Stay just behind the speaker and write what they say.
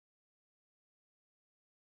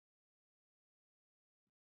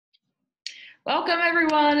Welcome,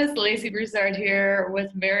 everyone. It's Lacey Broussard here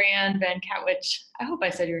with Marianne Van Catwich. I hope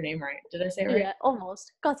I said your name right. Did I say it right? Yeah,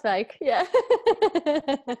 almost. Katwijk, yeah.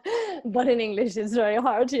 But in English, it's very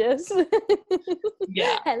hard, yes.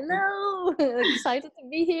 Yeah. Hello, excited to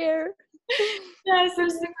be here. Yes,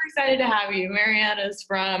 I'm super excited to have you. Marianne is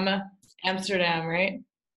from Amsterdam, right?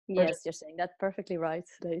 Yes, you're saying that perfectly right,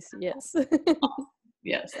 Lacey, yes.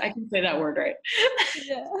 Yes, I can say that word right.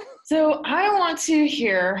 Yeah. So I want to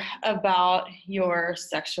hear about your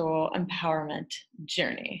sexual empowerment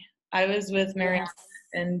journey. I was with Marianne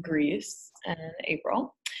in Greece in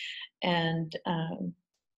April, and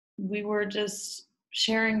we were just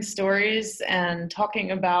sharing stories and talking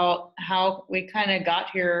about how we kind of got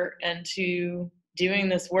here into doing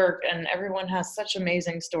this work, and everyone has such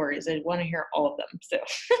amazing stories. I want to hear all of them. So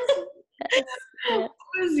Yes. what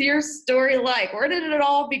was your story like? Where did it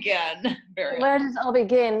all begin? Where did it all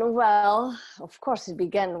begin? Well, of course it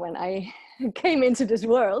began when I came into this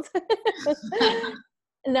world.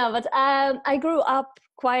 No, but I grew up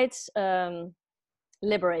quite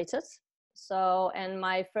liberated. So, and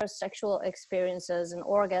my first sexual experiences and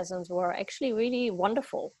orgasms were actually really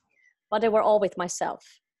wonderful, but they were all with myself,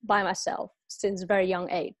 by myself, since a very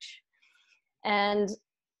young age. And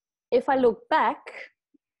if I look back,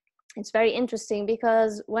 it's very interesting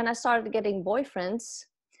because when I started getting boyfriends,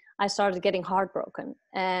 I started getting heartbroken.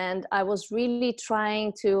 And I was really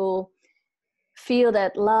trying to feel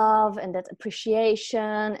that love and that appreciation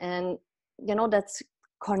and, you know, that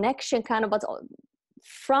connection kind of, but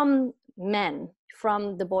from men,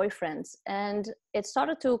 from the boyfriends. And it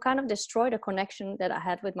started to kind of destroy the connection that I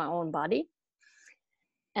had with my own body.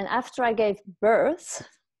 And after I gave birth,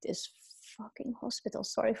 this fucking hospital,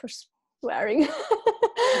 sorry for swearing,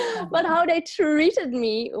 but how they treated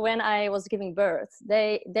me when I was giving birth,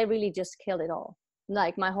 they really just killed it all.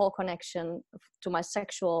 Like my whole connection to my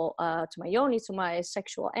sexual, to my yoni, to my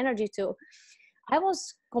sexual energy, I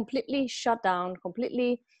was completely shut down,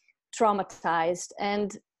 completely traumatized.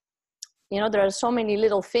 And you know, there are so many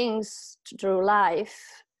little things through life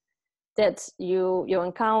that you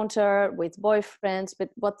encounter with boyfriends, but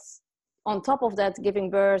what's on top of that,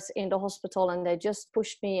 giving birth in the hospital, and they just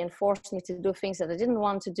pushed me and forced me to do things that I didn't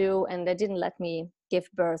want to do, and they didn't let me give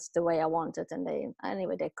birth the way I wanted, and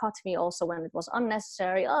they cut me also when it was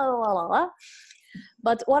unnecessary.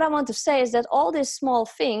 But what I want to say is that all these small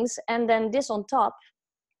things, and then this on top,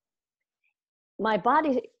 my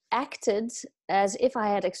body acted as if I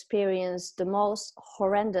had experienced the most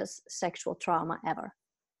horrendous sexual trauma ever.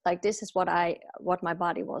 Like this is what my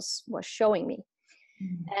body was showing me.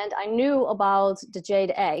 And I knew about the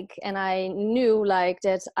jade egg, and I knew like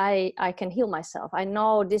that I can heal myself. I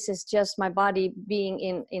know this is just my body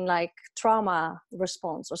being in like trauma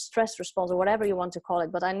response or stress response or whatever you want to call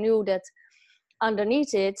it. But I knew that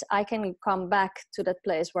underneath it, I can come back to that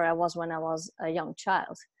place where I was when I was a young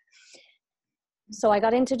child. So I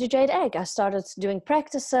got into the jade egg. I started doing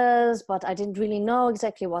practices, but I didn't really know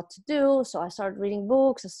exactly what to do. So I started reading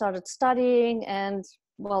books, I started studying, and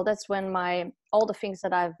well, that's when all the things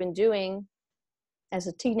that I've been doing as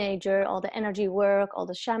a teenager, all the energy work, all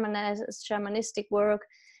the shamanistic work,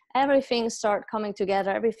 everything started coming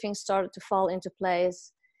together, everything started to fall into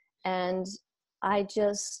place. And I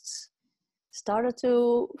just started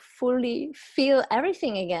to fully feel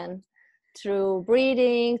everything again through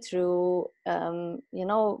breathing, through, you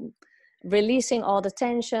know, releasing all the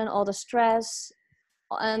tension, all the stress.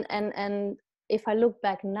 And if I look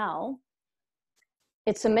back now,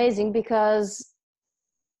 it's amazing because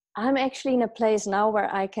I'm actually in a place now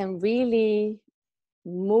where I can really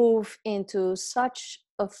move into such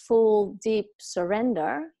a full, deep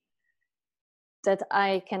surrender that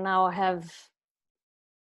I can now have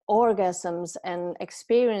orgasms and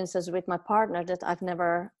experiences with my partner that I've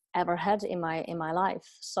never ever had in my life.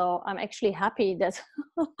 So I'm actually happy that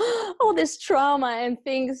all this trauma and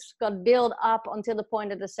things got built up until the point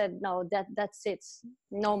that I said, no, that's it,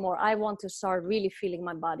 no more. I want to start really feeling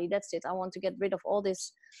my body. That's it. I want to get rid of all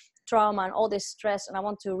this trauma and all this stress, and I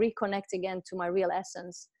want to reconnect again to my real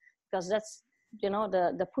essence, because that's, you know,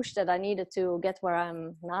 the push that I needed to get where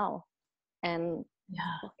I'm now. And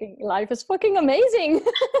life is fucking amazing.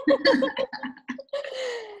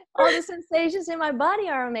 All the sensations in my body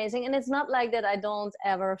are amazing. And it's not like that I don't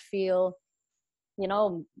ever feel, you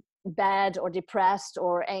know, bad or depressed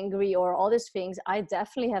or angry or all these things. I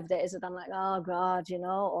definitely have days that I'm like, oh God, you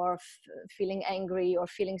know, or feeling angry or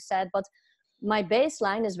feeling sad. But my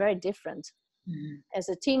baseline is very different. Mm-hmm. As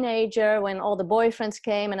a teenager, when all the boyfriends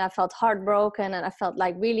came and I felt heartbroken and I felt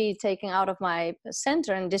like really taken out of my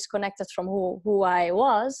center and disconnected from who I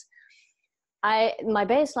was, my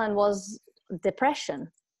baseline was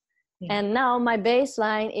depression. And now my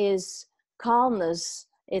baseline is calmness.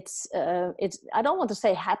 It's I don't want to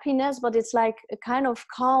say happiness, but it's like a kind of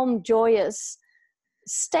calm, joyous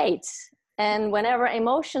state. And whenever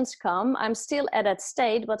emotions come, I'm still at that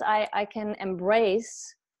state, but I can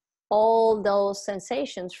embrace all those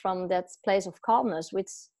sensations from that place of calmness, which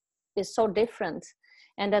is so different.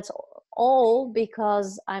 And that's all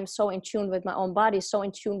because I'm so in tune with my own body, so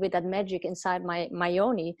in tune with that magic inside my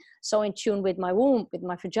yoni, so in tune with my womb, with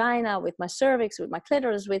my vagina, with my cervix, with my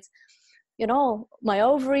clitoris, with, you know, my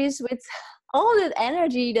ovaries, with all that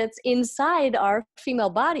energy that's inside our female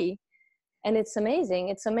body. And it's amazing.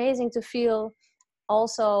 It's amazing to feel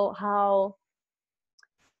also how,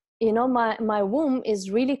 you know, my womb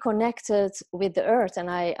is really connected with the earth. And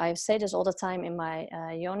I say this all the time in my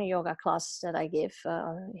Yoni yoga classes that I give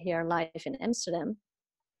here live in Amsterdam,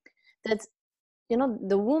 that, you know,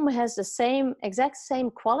 the womb has the exact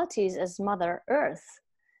same qualities as Mother Earth,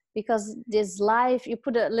 because this life, you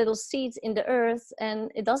put a little seed in the earth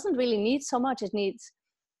and it doesn't really need so much. It needs,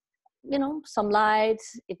 you know, some light,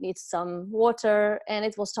 it needs some water, and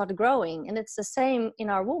it will start growing. And it's the same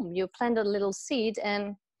in our womb. You plant a little seed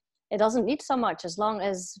and it doesn't need so much, as long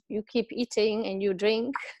as you keep eating and you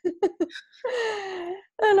drink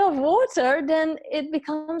enough water, then it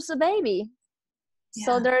becomes a baby. Yeah.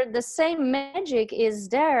 So the same magic is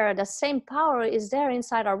there, the same power is there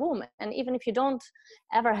inside our womb. And even if you don't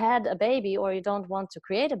ever had a baby, or you don't want to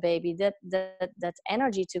create a baby, that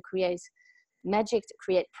energy to create magic, to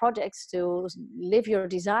create projects, to live your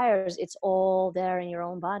desires, it's all there in your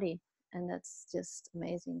own body. And that's just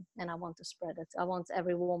amazing. And I want to spread it. I want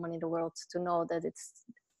every woman in the world to know that it's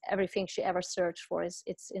everything she ever searched for it's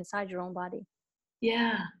inside your own body.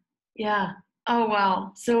 Yeah. Yeah. Oh,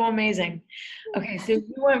 wow. So amazing. Okay. So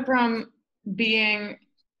you went from being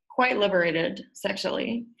quite liberated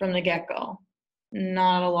sexually from the get-go.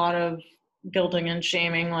 Not a lot of guilting and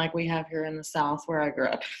shaming like we have here in the South where I grew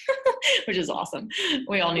up, which is awesome.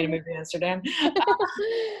 We all need to move to Amsterdam.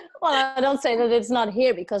 Well, I don't say that it's not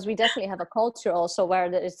here, because we definitely have a culture also where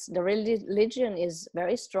the religion is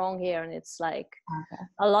very strong here, and it's like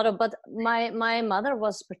a lot of, but my mother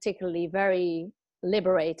was particularly very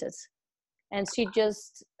liberated, and she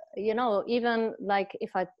just, you know, even like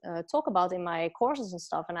if I talk about in my courses and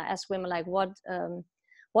stuff, and I ask women like,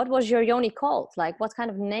 what was your yoni called? Like, what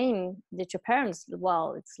kind of name did your parents?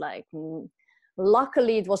 Well, it's like,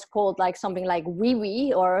 luckily it was called like something like wee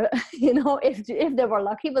wee, or, you know, if they were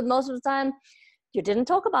lucky, but most of the time you didn't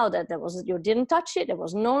talk about it. You didn't touch it. There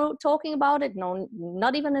was no talking about it. No,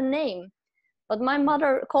 not even a name. But my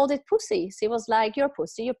mother called it pussy. She was like, your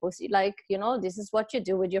pussy, like, you know, this is what you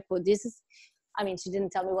do with your pussy. This is, I mean, she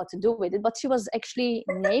didn't tell me what to do with it, but she was actually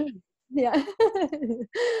naming. Yeah.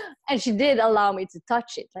 And she did allow me to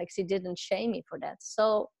touch it. Like, she didn't shame me for that.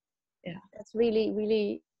 So yeah, that's really,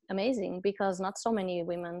 really amazing, because not so many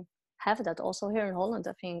women have that. Also here in Holland,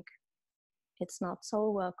 I think it's not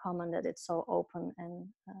so common that it's so open and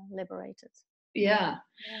liberated. Yeah.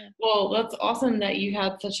 Well, that's awesome that you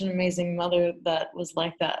had such an amazing mother that was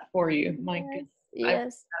like that for you. My goodness.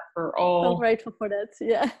 Yes. For all, so grateful for that.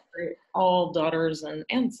 Yeah. For all daughters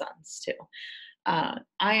and sons too. I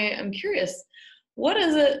am curious, what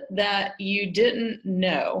is it that you didn't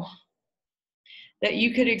know that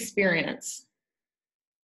you could experience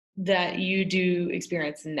that you do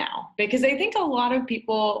experience now? Because I think a lot of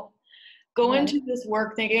people go into this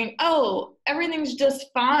work thinking, oh, everything's just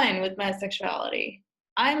fine with my sexuality.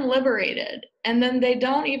 I'm liberated. And then they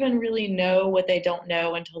don't even really know what they don't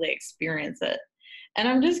know until they experience it. And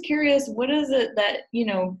I'm just curious, what is it that, you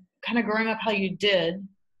know, kind of growing up how you did,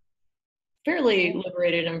 fairly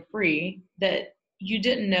liberated and free, that you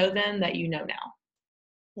didn't know then that you know now?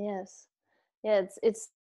 Yes. Yeah, it's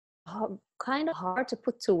kind of hard to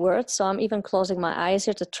put to words. So I'm even closing my eyes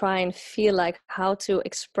here to try and feel like how to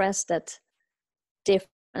express that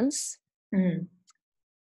difference. Mm.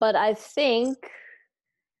 But I think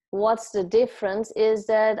what's the difference is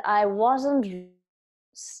that I wasn't,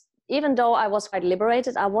 even though I was quite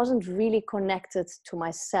liberated, I wasn't really connected to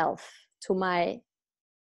myself, to my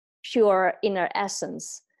pure inner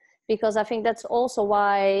essence. Because I think that's also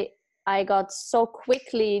why I got so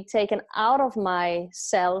quickly taken out of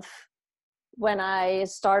myself when I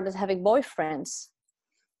started having boyfriends.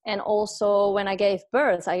 And also when I gave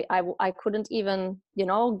birth, I couldn't even, you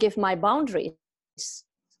know, give my boundaries.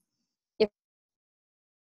 If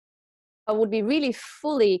I would be really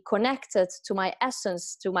fully connected to my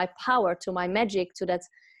essence, to my power, to my magic, to that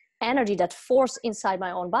energy, that force inside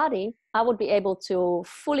my own body, I would be able to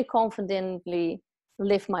fully confidently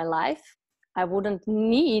live my life. I wouldn't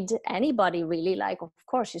need anybody really. Like, of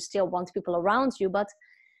course, you still want people around you, but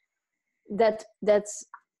that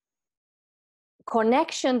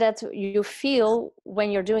connection that you feel when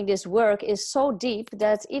you're doing this work is so deep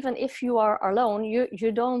that even if you are alone,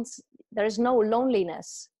 you don't, there is no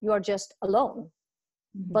loneliness. You are just alone.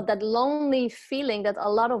 Mm-hmm. But that lonely feeling that a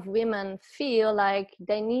lot of women feel, like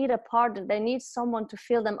they need a partner, they need someone to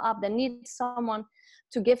fill them up, they need someone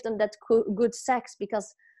to give them that good sex,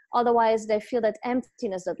 because otherwise they feel that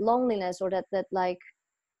emptiness, that loneliness, or that like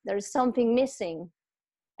there is something missing.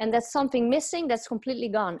 And that's something missing that's completely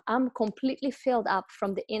gone. I'm completely filled up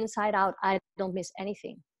from the inside out. I don't miss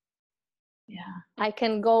anything. Yeah. I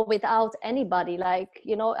can go without anybody. Like,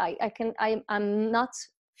 you know, I'm not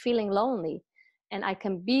feeling lonely, and I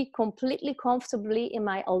can be completely comfortably in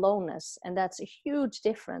my aloneness. And that's a huge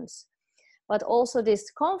difference. But also this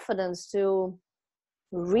confidence to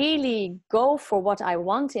really go for what I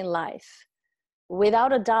want in life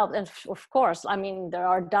without a doubt. And of course, I mean, there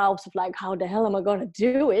are doubts of like, how the hell am I going to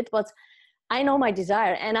do it? But I know my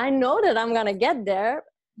desire, and I know that I'm going to get there.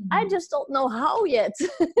 Mm-hmm. I just don't know how yet.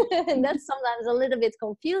 And that's sometimes a little bit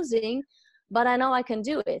confusing, but I know I can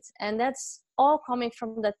do it. And that's all coming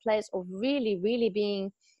from that place of really, really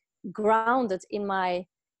being grounded in my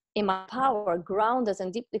power, grounded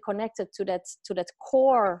and deeply connected to that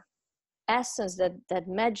core essence, that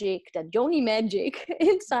magic, that Yoni magic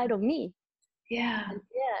inside of me. Yeah.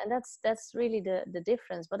 And that's really the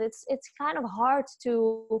difference. But it's kind of hard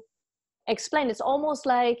to explain. It's almost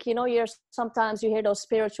like, you know, sometimes you hear those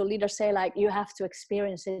spiritual leaders say like, you have to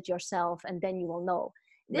experience it yourself and then you will know.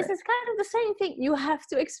 This is kind of the same thing. You have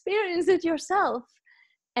to experience it yourself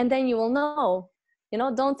and then you will know. You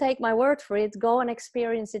know, don't take my word for it. Go and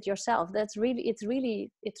experience it yourself. It's really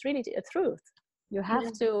a truth. You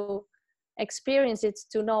have to experience it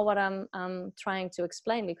to know what I'm trying to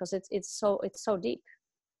explain, because it's so deep.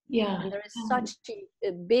 Yeah. And there is such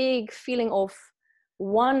a big feeling of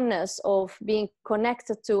oneness, of being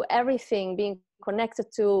connected to everything, being connected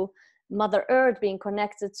to Mother Earth, being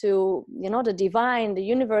connected to, you know, the divine, the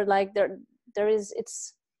universe. Like there is,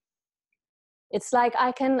 it's like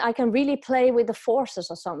I can really play with the forces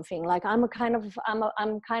or something. Like I'm kind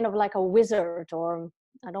of like a wizard, or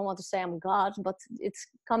I don't want to say I'm God, but it's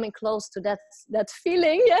coming close to that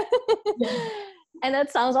feeling. Yeah. And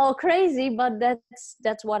that sounds all crazy, but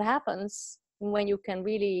that's what happens when you can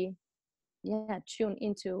really, tune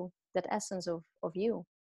into that essence of you.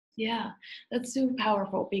 Yeah, that's so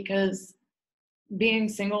powerful, because being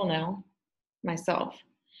single now myself,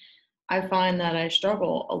 I find that I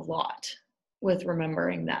struggle a lot with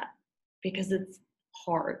remembering that, because it's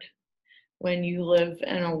hard when you live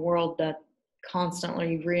in a world that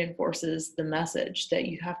constantly reinforces the message that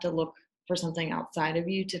you have to look for something outside of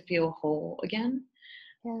you to feel whole again.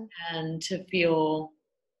 Yeah. And to feel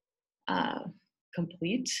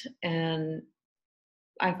complete. And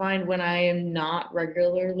I find when I am not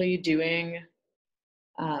regularly doing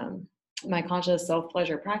my conscious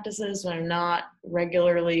self-pleasure practices, when I'm not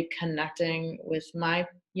regularly connecting with my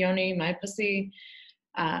yoni, my pussy,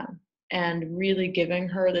 and really giving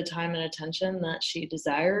her the time and attention that she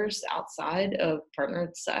desires outside of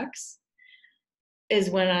partnered sex, is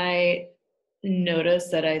when I notice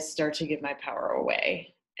that I start to give my power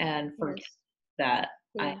away and forget that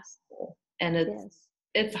I am whole. And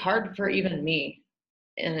it's hard for even me,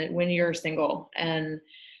 and when you're single. And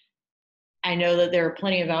I know that there are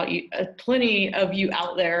plenty of you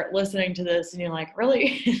out there listening to this, and you're like,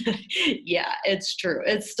 really? Yeah, it's true.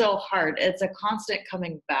 It's still hard. It's a constant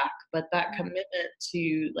coming back, but that commitment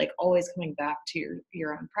to like always coming back to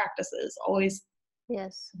your own practices, always.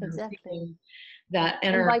 Yes, exactly. That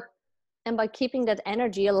inner. And by keeping that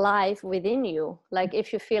energy alive within you, like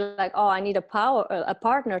if you feel like, oh, I need a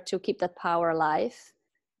partner to keep that power alive,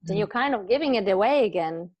 then you're kind of giving it away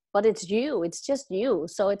again. But it's you, it's just you.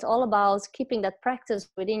 So it's all about keeping that practice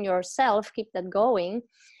within yourself, keep that going.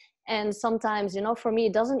 And sometimes, you know, for me,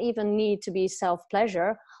 it doesn't even need to be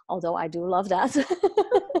self-pleasure, although I do love that.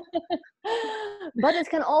 But it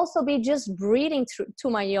can also be just breathing to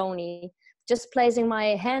my yoni, just placing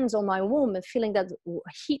my hands on my womb and feeling that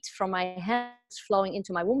heat from my hands flowing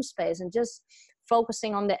into my womb space, and just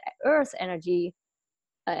focusing on the earth energy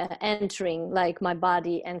entering like my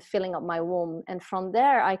body and filling up my womb. And from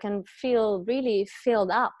there I can feel really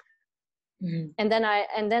filled up. And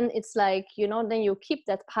then it's like, you know, then you keep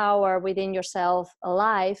that power within yourself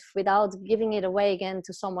alive without giving it away again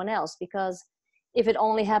to someone else. Because if it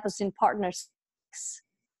only happens in partners,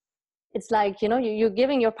 it's like, you know, you're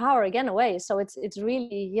giving your power again away. So it's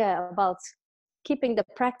really about keeping the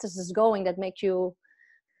practices going that make you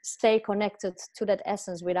stay connected to that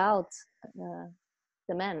essence without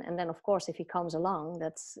the man. And then of course, if he comes along,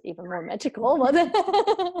 that's even more magical, but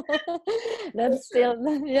that's still,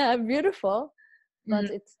 yeah, beautiful. But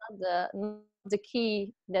it's not the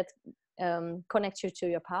key that connects you to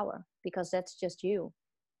your power, because that's just you.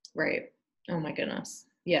 Right. Oh my goodness.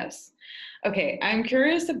 Yes. Okay. I'm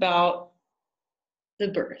curious about the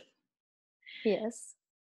birth. Yes.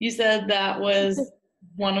 You said that was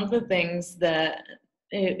one of the things that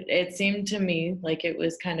it seemed to me like it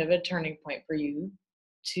was kind of a turning point for you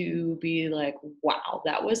to be like, wow,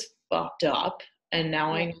 that was fucked up. And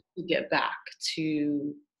now I need to get back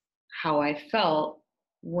to how I felt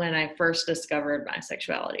when I first discovered my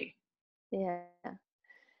sexuality. Yeah.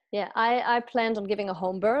 Yeah, I planned on giving a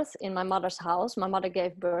home birth in my mother's house. My mother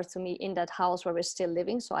gave birth to me in that house where we're still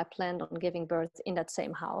living. So I planned on giving birth in that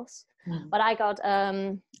same house. But I got,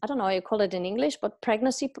 I don't know how you call it in English, but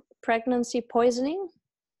pregnancy poisoning,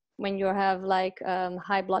 when you have like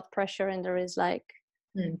high blood pressure and there is like...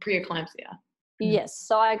 Preeclampsia. Yes,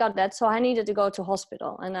 so I got that. So I needed to go to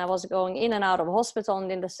hospital, and I was going in and out of hospital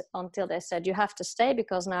until they said, you have to stay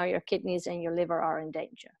because now your kidneys and your liver are in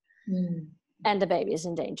danger. And the baby is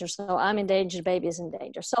in danger. So I'm in danger, the baby is in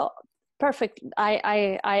danger. So perfect.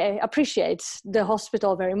 I appreciate the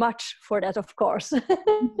hospital very much for that, of course.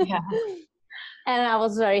 Yeah. And I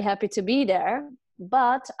was very happy to be there.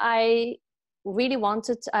 But I really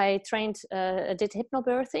I did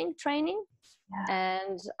hypnobirthing training. Yeah.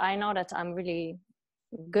 And I know that I'm really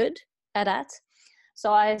good at that.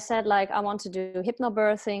 So I said, like, I want to do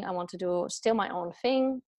hypnobirthing. I want to do still my own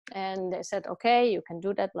thing. And they said, okay, you can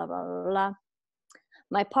do that, blah, blah, blah, blah.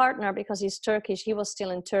 My partner, because he's Turkish, he was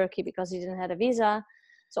still in Turkey because he didn't have a visa.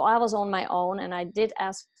 So I was on my own, and I did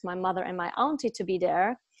ask my mother and my auntie to be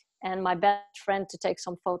there and my best friend to take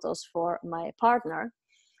some photos for my partner.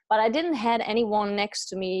 But I didn't have anyone next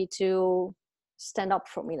to me to stand up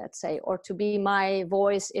for me, let's say, or to be my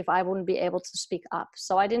voice if I wouldn't be able to speak up.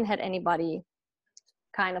 So I didn't have anybody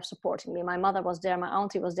kind of supporting me. My mother was there, my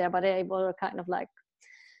auntie was there, but they were kind of like,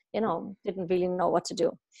 didn't really know what to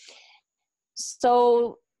do.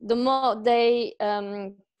 So they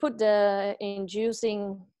put the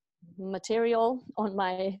inducing material on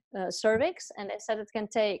my cervix, and they said it can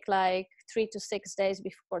take like 3 to 6 days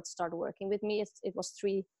before it started working with me. It was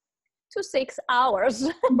 3 to 6 hours.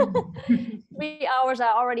 3 hours, I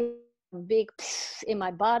already big in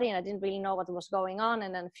my body, and I didn't really know what was going on.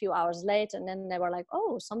 And then a few hours later, and then they were like,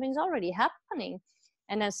 oh, something's already happening.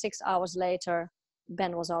 And then 6 hours later,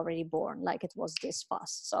 Ben was already born. Like, it was this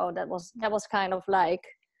fast. So that was kind of like,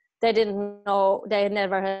 they didn't know, they had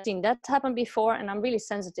never had seen that happen before. And I'm really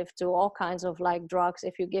sensitive to all kinds of like drugs.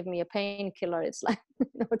 If you give me a painkiller, it's like,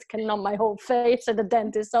 it can numb my whole face at the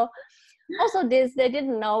dentist. So also this, they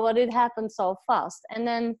didn't know what it happened so fast. And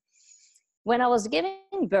then when I was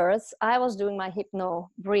giving birth, I was doing my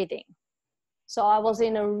hypno breathing. So I was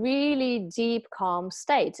in a really deep, calm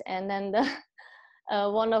state. And then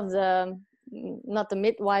one of the, not the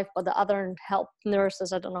midwife, but the other help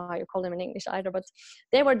nurses, I don't know how you call them in English either, but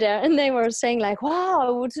they were there and they were saying like,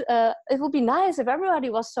 wow, it would be nice if everybody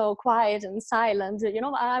was so quiet and silent.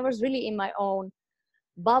 I was really in my own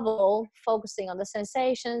bubble, focusing on the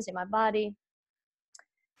sensations in my body.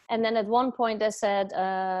 And then at one point they said,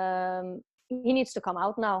 he needs to come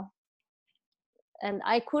out now. And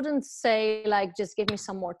I couldn't say like, just give me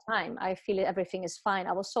some more time. I feel everything is fine.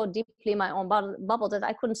 I was so deeply in my own bubble that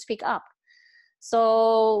I couldn't speak up.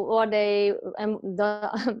 So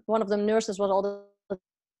one of the nurses was all the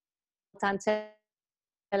time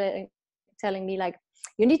telling me like,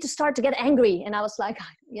 you need to start to get angry. And I was like,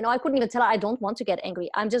 I couldn't even tell her I don't want to get angry.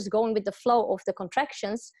 I'm just going with the flow of the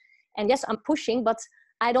contractions. And yes, I'm pushing, but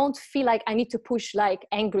I don't feel like I need to push like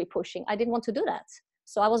angry pushing. I didn't want to do that.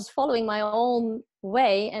 So I was following my own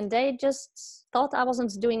way, and they just thought I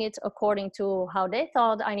wasn't doing it according to how they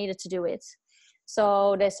thought I needed to do it.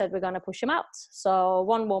 So they said, we're going to push him out. So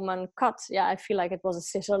one woman cut, I feel like it was a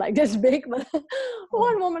scissor like this big, but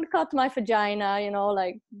one woman cut my vagina,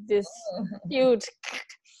 like this huge.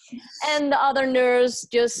 And the other nurse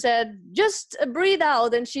just said, just breathe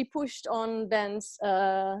out. And she pushed on Ben's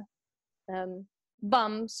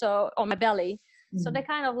bum, so on my belly. So they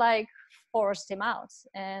kind of like forced him out.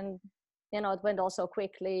 And, it went all so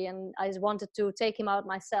quickly. And I wanted to take him out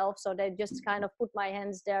myself. So they just kind of put my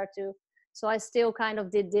hands there too. So I still kind of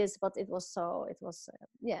did this, but it was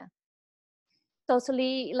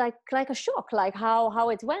totally like a shock, like how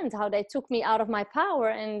it went, how they took me out of my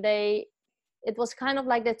power. And it was kind of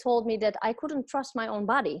like they told me that I couldn't trust my own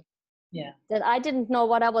body. Yeah. That I didn't know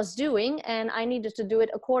what I was doing, and I needed to do it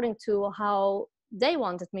according to how they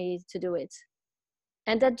wanted me to do it.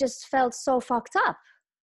 And that just felt so fucked up.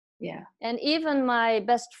 Yeah. And even my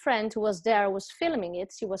best friend who was there was filming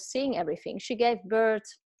it. She was seeing everything. She gave birth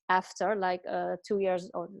after, like 2 years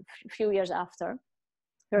or a few years after,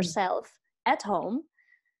 herself at home,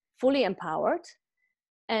 fully empowered.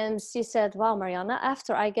 And she said, wow, Marianne,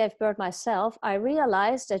 after I gave birth myself, I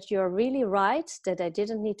realized that you're really right, that I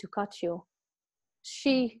didn't need to cut you.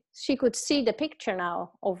 She could see the picture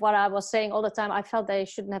now of what I was saying all the time. I felt they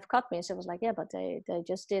shouldn't have cut me. So I was like, yeah, but they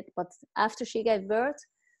just did. But after she gave birth,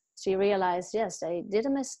 she realized, yes, they did a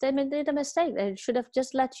mistake. They should have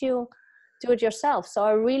just let you do it yourself. So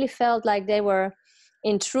I really felt like they were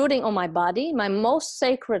intruding on my body, my most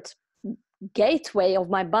sacred gateway of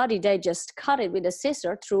my body. They just cut it with a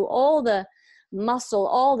scissor through all the muscle,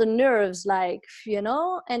 all the nerves, like, you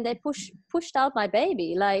know, and they pushed out my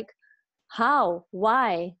baby. Like, how?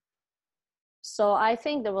 Why? So I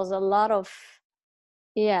think there was a lot of,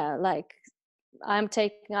 yeah, like, I'm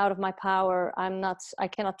taken out of my power. I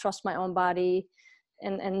cannot trust my own body.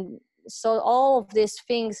 And so all of these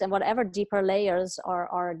things and whatever deeper layers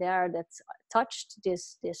are there that touched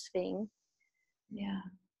this thing. Yeah.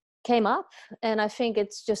 Came up, and I think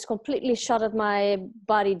it's just completely shutted my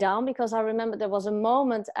body down, because I remember there was a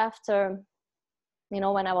moment after, you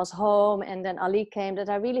know, when I was home and then Ali came, that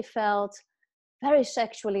I really felt very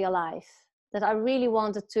sexually alive, that I really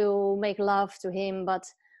wanted to make love to him, but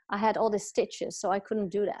I had all these stitches, so I couldn't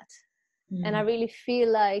do that. And I really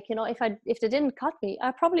feel like, you know, if they didn't cut me,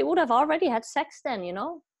 I probably would have already had sex then, you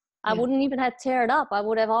know. I wouldn't even have teared up. I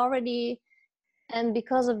would have already, and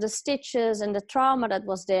because of the stitches and the trauma that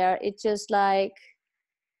was there, it just like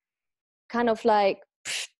kind of like,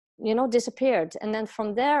 you know, disappeared. And then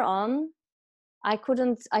from there on, I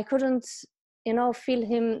couldn't, you know, feel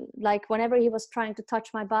him. Like whenever he was trying to touch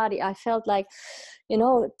my body, I felt like, you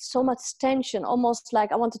know, so much tension, almost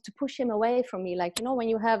like I wanted to push him away from me. Like, you know, when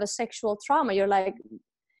you have a sexual trauma, you're like,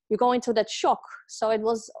 you go into that shock. So it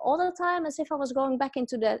was all the time as if I was going back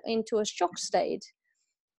into a shock state.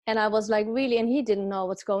 And I was like, really, and he didn't know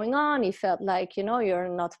what's going on. He felt like, you know, you're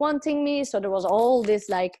not wanting me. So there was all this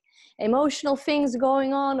like emotional things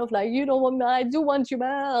going on of like, you don't want me, I do want you,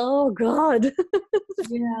 man. Oh God.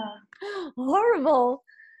 Yeah. Horrible.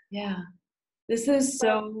 Yeah. This is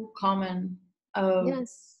so common of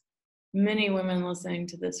Yes. many women listening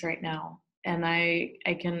to this right now. And I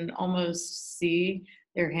can almost see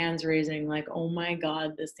their hands raising like, oh my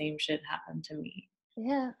God, the same shit happened to me.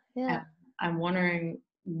 Yeah. Yeah. And I'm wondering,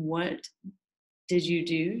 what did you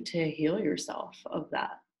do to heal yourself of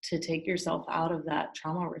that, to take yourself out of that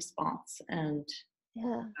trauma response and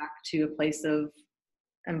back to a place of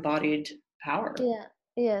embodied power? Yeah.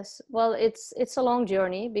 Yes. Well, it's a long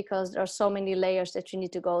journey, because there are so many layers that you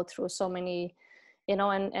need to go through, so many, you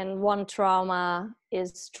know, and one trauma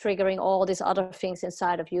is triggering all these other things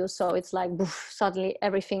inside of you. So it's like, poof, suddenly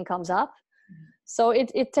everything comes up. So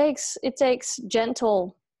it takes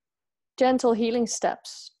gentle healing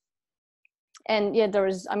steps. And yeah, there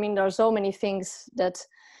are so many things that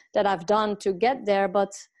I've done to get there,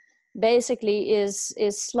 but basically is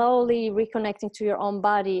slowly reconnecting to your own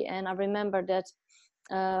body. And I remember that,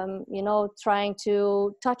 you know, trying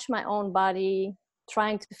to touch my own body,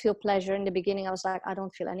 trying to feel pleasure. In the beginning, I was like, I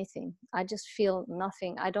don't feel anything. I just feel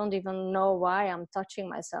nothing. I don't even know why I'm touching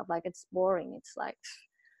myself. Like, it's boring. It's like,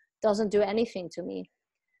 doesn't do anything to me.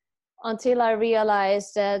 Until I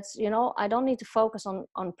realized that, you know, I don't need to focus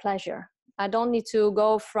on pleasure. I don't need to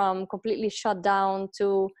go from completely shut down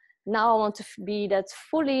to now I want to be that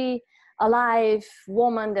fully alive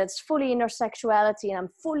woman that's fully in her sexuality, and I'm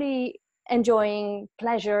fully enjoying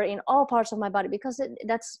pleasure in all parts of my body, because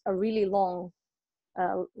that's a really long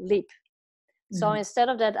leap. So instead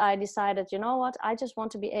of that, I decided, you know what, I just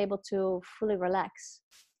want to be able to fully relax.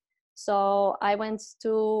 So I went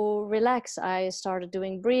to relax. I started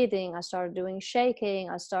doing breathing. I started doing shaking.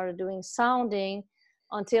 I started doing sounding,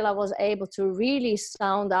 until I was able to really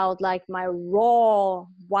sound out like my raw,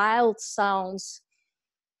 wild sounds.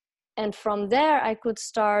 And from there, I could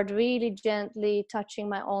start really gently touching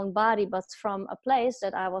my own body, but from a place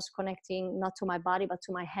that I was connecting not to my body, but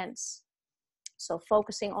to my hands. So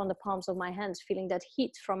focusing on the palms of my hands, feeling that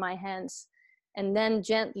heat from my hands, and then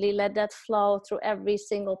gently let that flow through every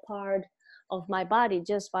single part of my body,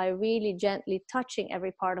 just by really gently touching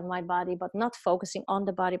every part of my body, but not focusing on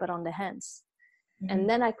the body, but on the hands. And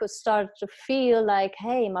then I could start to feel like,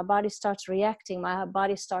 hey, my body starts reacting, my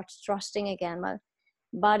body starts trusting again, my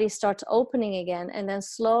body starts opening again, and then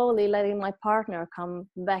slowly letting my partner come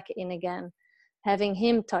back in again, having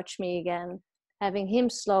him touch me again, having him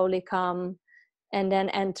slowly come and then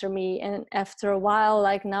enter me. And after a while,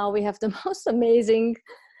 like now we have the most amazing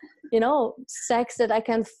sex that I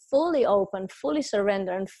can fully open, fully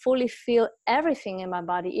surrender, and fully feel everything in my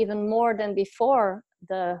body, even more than before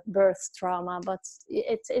the birth trauma. But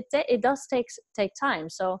it does take time.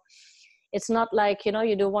 So it's not like,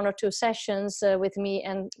 you do 1 or 2 sessions with me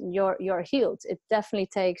and you're healed. It definitely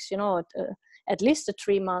takes, at least a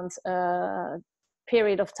 3-month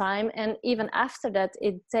period of time. And even after that,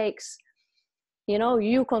 it takes,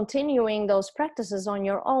 you continuing those practices on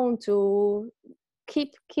your own to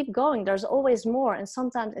keep going. There's always more. And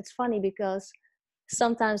sometimes it's funny because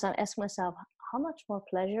sometimes I ask myself, how much more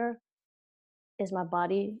pleasure is my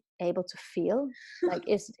body able to feel? Like,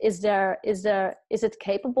 is it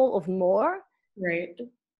capable of more? Right.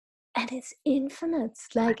 And it's infinite.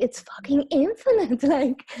 Like, it's fucking infinite.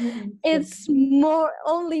 Like, it's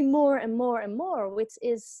only more and more and more, which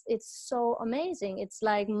is, it's so amazing. It's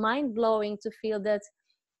like mind-blowing to feel that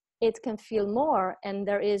it can feel more, and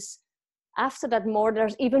there is, after that more,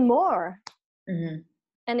 there's even more. Mm-hmm.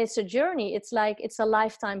 And it's a journey. It's like, it's a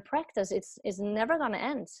lifetime practice. It's never gonna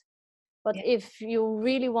end. But if you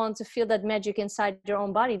really want to feel that magic inside your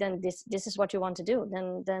own body, then this is what you want to do.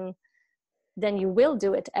 Then you will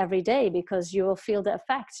do it every day, because you will feel the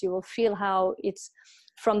effects. You will feel how it's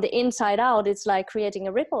from the inside out. It's like creating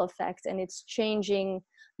a ripple effect, and it's changing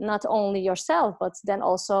not only yourself, but then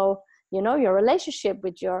also, your relationship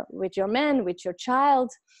with your man, with your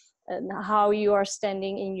child, and how you are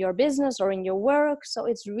standing in your business or in your work. So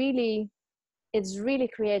it's really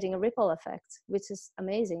creating a ripple effect, which is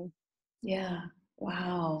amazing. Yeah.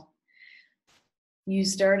 Wow. You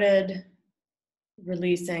started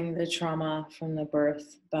releasing the trauma from the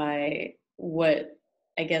birth by what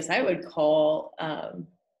I guess I would call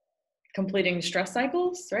completing stress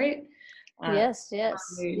cycles, right? Yes. The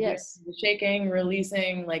shaking,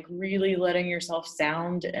 releasing, like really letting yourself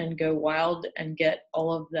sound and go wild and get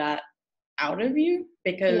all of that out of you,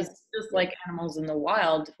 because just like animals in the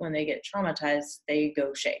wild, when they get traumatized, they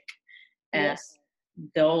go shake. And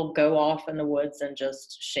they'll go off in the woods and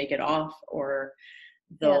just shake it off, or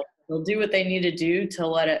they'll do what they need to do to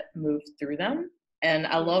let it move through them. And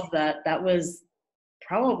I love that was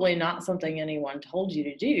probably not something anyone told you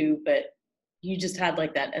to do, but you just had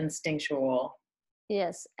like that instinctual.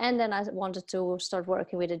 Yes. And then I wanted to start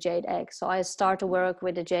working with the jade egg. So I started to work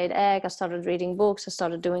with the jade egg. I started reading books. I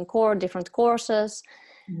started doing different courses,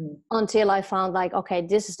 until I found like, okay,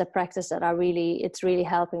 this is the practice that it's really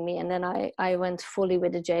helping me. And then I went fully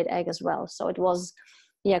with the jade egg as well. So it was,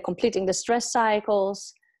 completing the stress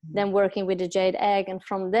cycles, then working with the jade egg. And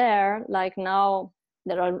from there, like now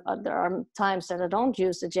there are times that I don't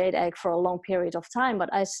use the jade egg for a long period of time,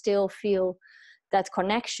 but I still feel that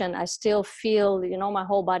connection. I still feel, my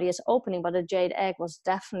whole body is opening, but the jade egg was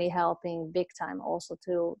definitely helping big time also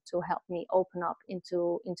to help me open up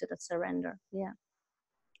into that surrender. Yeah.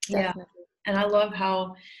 Definitely. And I love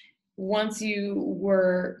how once you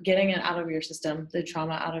were getting it out of your system, the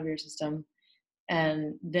trauma out of your system,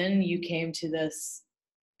 and then you came to this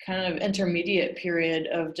kind of intermediate period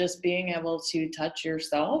of just being able to touch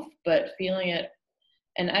yourself, but feeling it.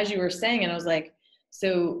 And as you were saying it, I was like,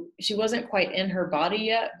 so she wasn't quite in her body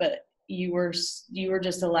yet, but you were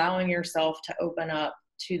just allowing yourself to open up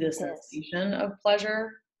to the sensation of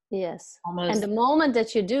pleasure. Yes. Almost. And the moment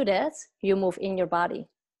that you do that, you move in your body.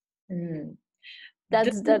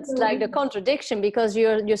 That's like the contradiction, because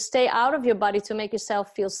you stay out of your body to make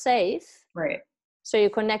yourself feel safe. Right. So you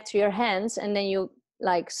connect to your hands, and then you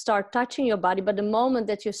like start touching your body. But the moment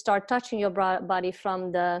that you start touching your body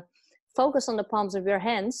from the focus on the palms of your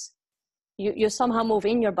hands, you somehow move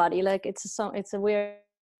in your body. Like it's a weird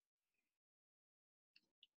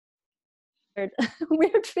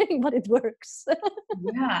weird thing, but it works.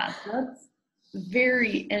 Yeah, that's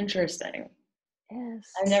very interesting. Yes.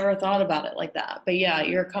 I've never thought about it like that. But yeah,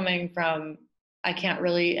 you're coming from, I can't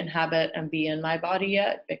really inhabit and be in my body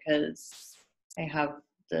yet because I have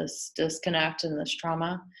this disconnect and this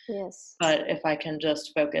trauma. Yes. But if I can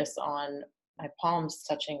just focus on my palms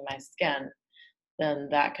touching my skin, then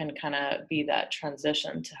that can kind of be that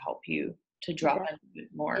transition to help you to drop into it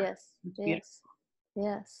more.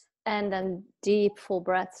 Yes. And then deep, full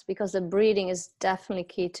breaths, because the breathing is definitely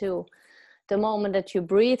key too. The moment that you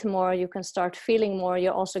breathe more, you can start feeling more.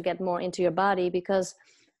 You also get more into your body, because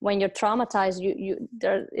when you're traumatized,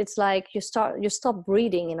 it's like you stop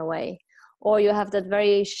breathing in a way, or you have that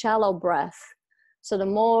very shallow breath. So the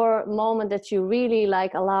more moment that you really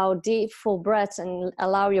like allow deep, full breaths and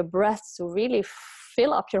allow your breath to really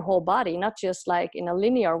fill up your whole body, not just like in a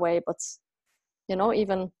linear way, but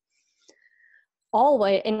even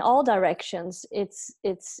always in all directions. It's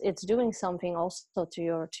doing something also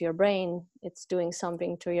to your brain. It's doing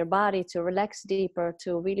something to your body to relax deeper,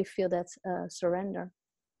 to really feel that surrender.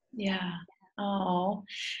 Yeah. Oh,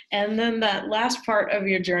 and then that last part of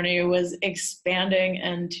your journey was expanding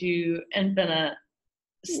into infinite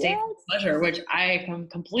state of Yes. pleasure, which I can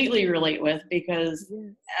completely relate with, because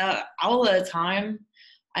Yes. all the time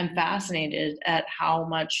I'm fascinated at how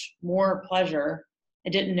much more pleasure I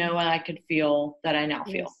didn't know I could feel that I now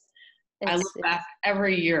feel. Yes. I look It's back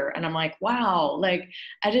every year and I'm like, wow, like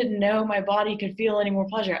I didn't know my body could feel any more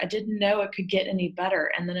pleasure. I didn't know it could get any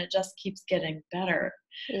better. And then it just keeps getting better.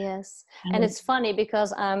 yes. And And it's funny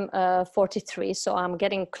because I'm 43, so I'm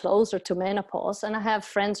getting closer to menopause, and I have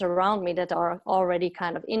friends around me that are already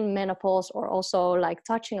kind of in menopause or also like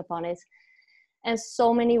touching upon it. And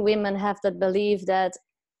so many women have that belief that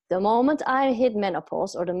the moment I hit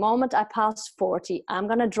menopause or the moment I pass 40, I'm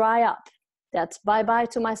going to dry up. That's bye-bye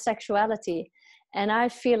to my sexuality. And I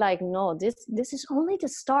feel like, no, this is only the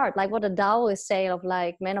start. Like what the Taoists say of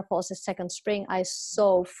like menopause is second spring. I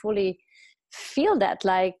so fully feel that.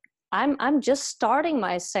 Like I'm just starting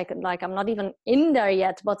my second, like I'm not even in there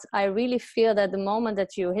yet, but I really feel that the moment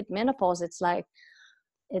that you hit menopause, it's like,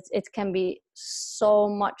 it can be so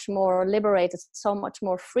much more liberated, so much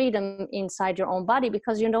more freedom inside your own body,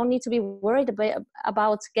 because you don't need to be worried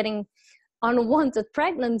about getting unwanted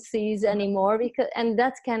pregnancies anymore, because and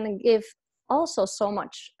that can give also so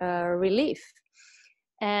much relief.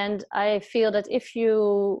 And I feel that if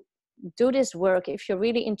you do this work, if you're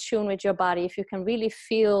really in tune with your body, if you can really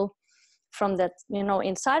feel from that,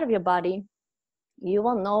 inside of your body, you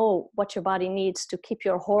will know what your body needs to keep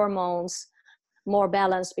your hormones more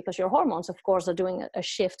balanced, because your hormones of course are doing a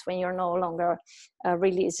shift when you're no longer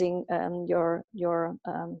releasing your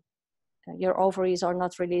ovaries are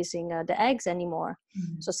not releasing the eggs anymore.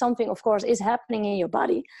 So something of course is happening in your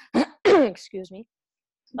body. Excuse me.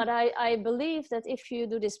 But I believe that if you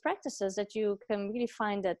do these practices, that you can really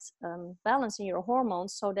find that balance in your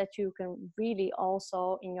hormones, so that you can really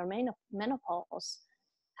also in your menopause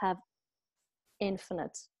have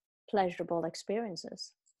infinite pleasurable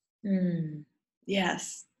experiences.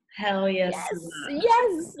 yes, hell yes.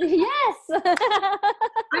 Yes, yes, yes.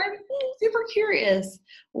 I'm super curious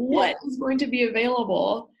what is going to be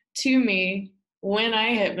available to me when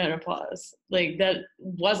I hit menopause, like that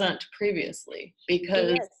wasn't previously,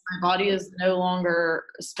 because Yes, my body is no longer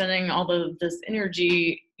spending all of this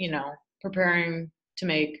energy, preparing to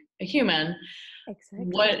make a human. exactly.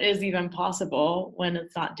 What is even possible when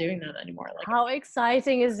it's not doing that anymore? Like, How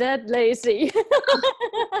exciting is that, Lacey?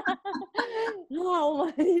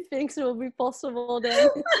 How many things will be possible then?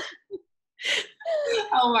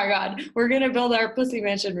 oh my God, we're gonna build our Pussy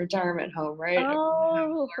Mansion retirement home, right?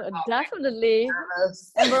 Oh, definitely.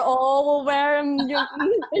 And we're all wearing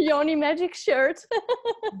Yoni Magic shirt.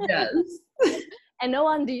 Yes. And no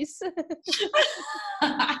undies.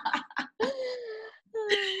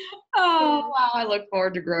 Oh, wow. I look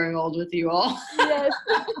forward to growing old with you all. Yes.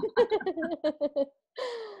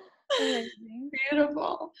 Amazing.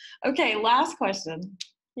 Beautiful. Okay, last question.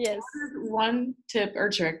 Yes. What is one tip or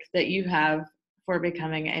trick that you have for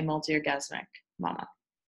becoming a multi-orgasmic mama?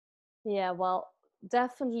 Yeah, well,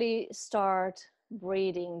 definitely start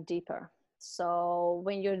breathing deeper. So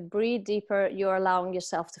when you breathe deeper, you're allowing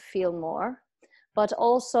yourself to feel more. But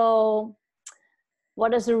also,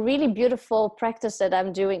 what is a really beautiful practice that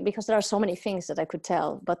I'm doing, because there are so many things that I could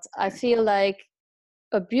tell, but I feel like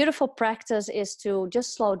a beautiful practice is to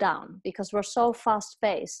just slow down, because we're so fast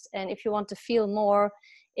paced. And if you want to feel more,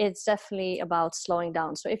 it's definitely about slowing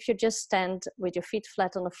down. So if you just stand with your feet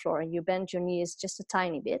flat on the floor and you bend your knees just a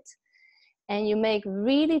tiny bit, and you make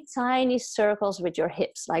really tiny circles with your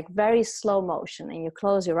hips, like very slow motion, and you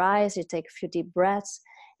close your eyes, you take a few deep breaths,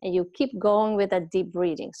 and you keep going with that deep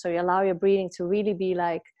breathing. So you allow your breathing to really be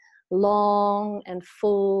like long and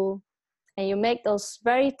full, and you make those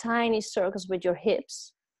very tiny circles with your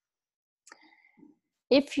hips.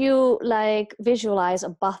 If you like visualize a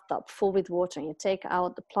bathtub full with water, and you take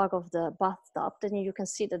out the plug of the bathtub, then you can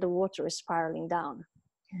see that the water is spiraling down.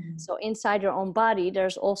 So inside your own body,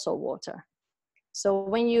 there's also water. So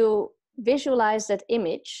when you visualize that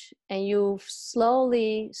image and you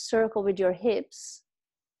slowly circle with your hips,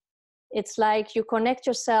 it's like you connect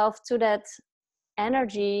yourself to that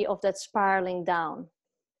energy of that spiraling down.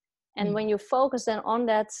 And when you focus then on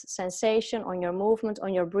that sensation, on your movement,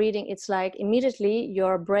 on your breathing, it's like immediately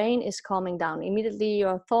your brain is calming down. Immediately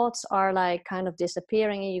your thoughts are like kind of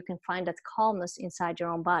disappearing, and you can find that calmness inside your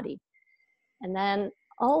own body. And then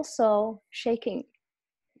also shaking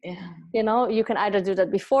Yeah. You know, you can either do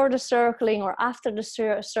that before the circling or after the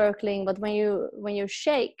circling, but when you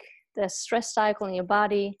shake, the stress cycle in your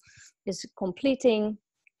body is completing,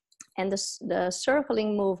 and the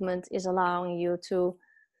circling movement is allowing you to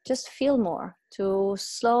just feel more, to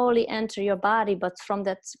slowly enter your body, but from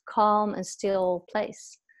that calm and still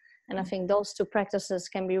place. And I think those two practices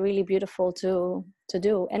can be really beautiful to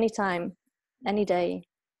do anytime, any day,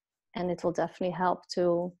 and it will definitely help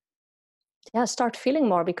to start feeling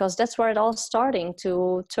more, because that's where it all starting,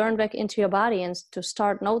 to turn back into your body and to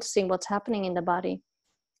start noticing what's happening in the body,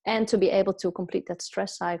 and to be able to complete that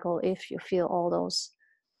stress cycle if you feel all those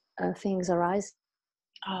things arise.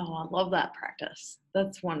 Oh, I love that practice.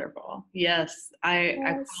 That's wonderful. Yes, I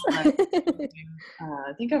Yes. call that,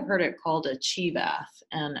 I think I've heard it called a chi bath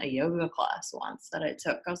in a yoga class once that I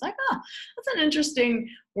took. I was like, oh, that's an interesting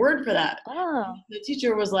word for that. Oh. The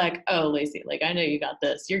teacher was like, oh, Lacey, like, I know you got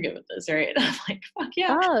this. You're good with this, right? And I'm like, fuck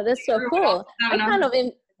yeah. Oh, that's so Everyone else cool. is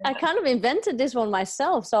having I kind of invented this one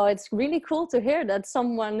myself, so it's really cool to hear that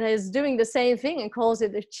someone is doing the same thing and calls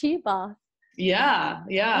it a chi bath. Yeah,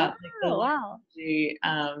 yeah. Oh, Like the wow. energy,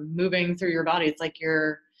 moving through your body. It's like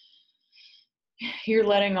you're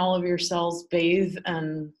letting all of your cells bathe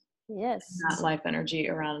in Yes. that life energy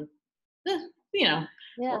around, you know.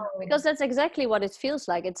 Yeah, because that's exactly what it feels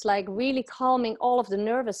like. It's like really calming all of the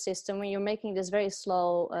nervous system when you're making these very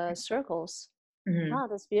slow circles. Mhm. Wow,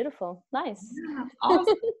 that's beautiful. Nice. Yeah,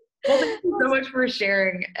 awesome. Well, thank you so much for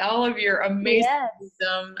sharing all of your amazing Yes.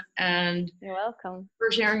 wisdom, and You're welcome.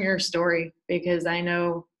 for sharing your story, because I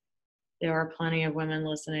know there are plenty of women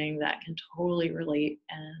listening that can totally relate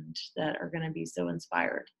and that are going to be so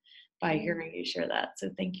inspired by hearing you share that. So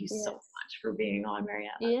thank you so Yes. much for being on,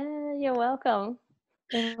 Mariana. Yeah, you're welcome.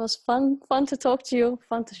 It was fun to talk to you,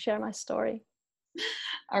 fun to share my story.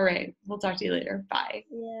 All right. We'll talk to you later. Bye.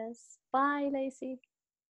 Yes. Bye, Lacey.